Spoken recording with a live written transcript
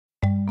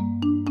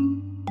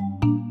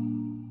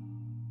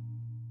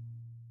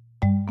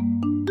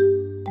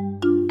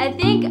I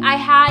think I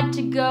had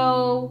to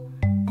go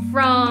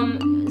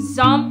from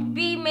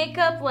zombie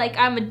makeup, like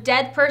I'm a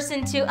dead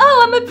person, to,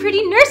 oh, I'm a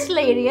pretty nurse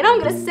lady and I'm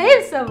gonna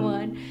save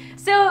someone.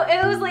 So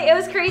it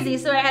was crazy.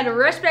 So I had to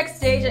rush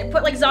backstage, I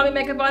put like zombie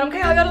makeup on,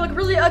 okay, I gotta look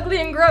really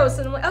ugly and gross.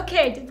 And I'm like,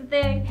 okay, did the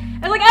thing.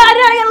 I was like, ah,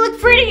 no, I gotta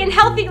look pretty and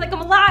healthy, like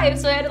I'm alive.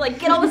 So I had to like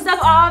get all the stuff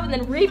off and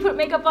then re-put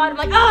makeup on. I'm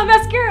like, ah,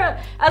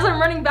 mascara. As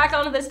I'm running back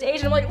onto the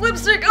stage and I'm like,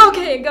 lipstick,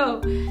 okay, go.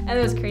 And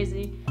it was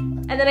crazy.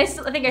 And then I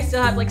think I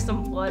still had like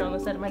some blood on the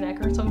side of my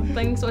neck or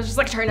something. So I was just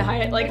like trying to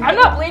hide it, like, I'm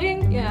not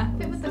bleeding. Yeah.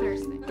 Fit with the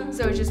nurse thing.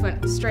 So it just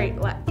went straight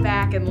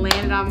back and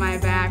landed on my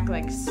back,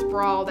 like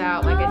sprawled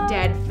out like a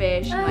dead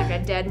fish and like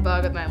a dead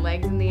bug with my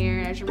legs in the air.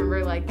 And I just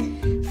remember like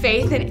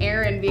Faith and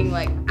Aaron being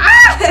like,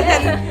 ah!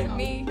 And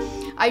me.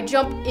 I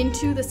jump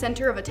into the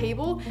center of a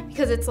table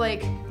because it's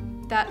like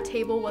that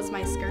table was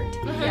my skirt.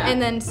 Yeah. And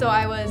then so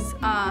I was,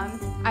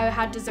 I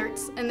had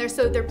desserts, and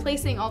they're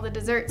placing all the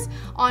desserts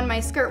on my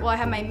skirt while I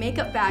have my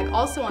makeup bag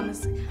also on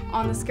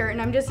the skirt,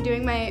 and I'm just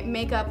doing my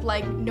makeup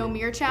like no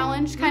mirror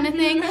challenge kind of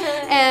thing.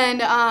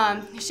 And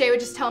Shay would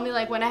just tell me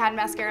like when I had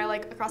mascara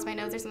like across my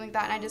nose or something like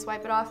that, and I just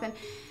wipe it off, and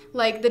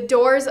like the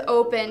doors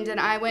opened and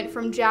I went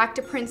from Jack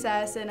to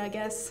Princess in I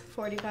guess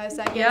 45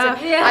 seconds. Yeah.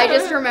 I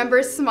just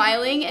remember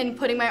smiling and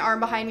putting my arm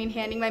behind me and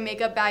handing my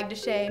makeup bag to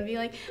Shay and being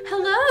like,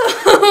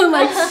 hello.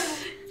 Like,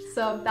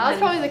 so that was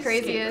probably the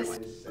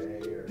craziest.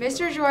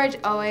 Mr. George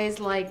always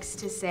likes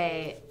to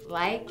say,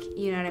 like,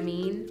 you know what I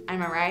mean? Am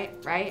I right?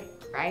 Right?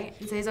 Right?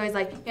 And so he's always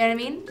like, you know what I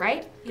mean?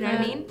 Right? You know what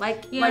I mean?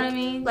 Like, you know what I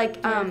mean? Like,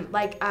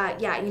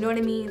 yeah, you know what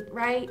I mean?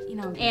 Right? You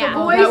know. Yeah.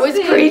 Oh, that was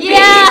creepy.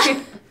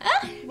 Yeah.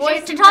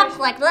 She talks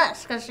like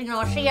this because, you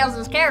know, she has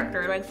this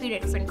character like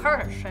Felix and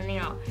Curtis, and, you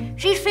know,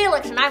 she's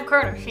Felix and I'm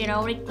Curtis, you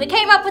know. We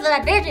came up with it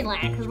at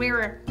Disneyland because we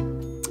were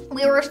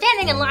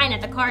standing in line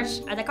at the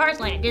Cars line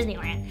at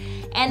Disneyland,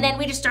 and then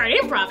we just started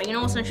improv, and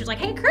all of a sudden she was like,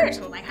 hey, Curtis,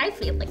 and I'm like, hi,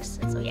 Felix,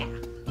 and so yeah,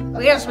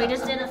 we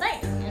just did a thing,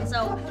 and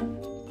so.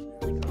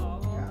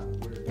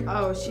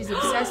 Oh, she's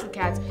obsessed with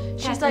cats.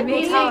 She's Like, like,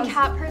 being well, a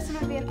cat person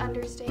would be an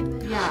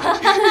understatement. yeah.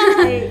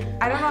 Like,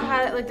 I don't know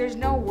how to, like, there's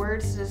no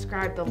words to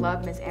describe the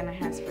love Miss Anna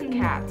has for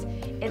cats.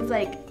 It's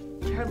like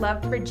her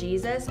love for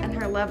Jesus and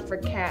her love for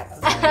cats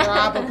is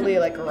probably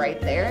like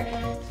right there.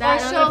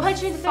 Or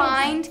she'll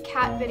find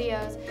cat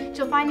videos.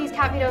 She'll find these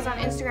cat videos on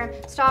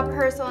Instagram, stop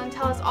rehearsal, and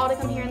tell us all to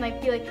come here and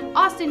like be like,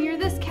 Austin, you're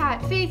this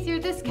cat, Faith, you're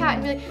this cat,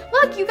 and be like,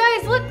 look, you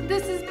guys, look,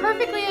 this is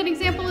perfectly an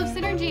example of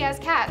synergy as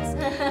cats.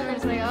 And we're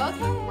just like,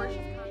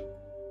 okay.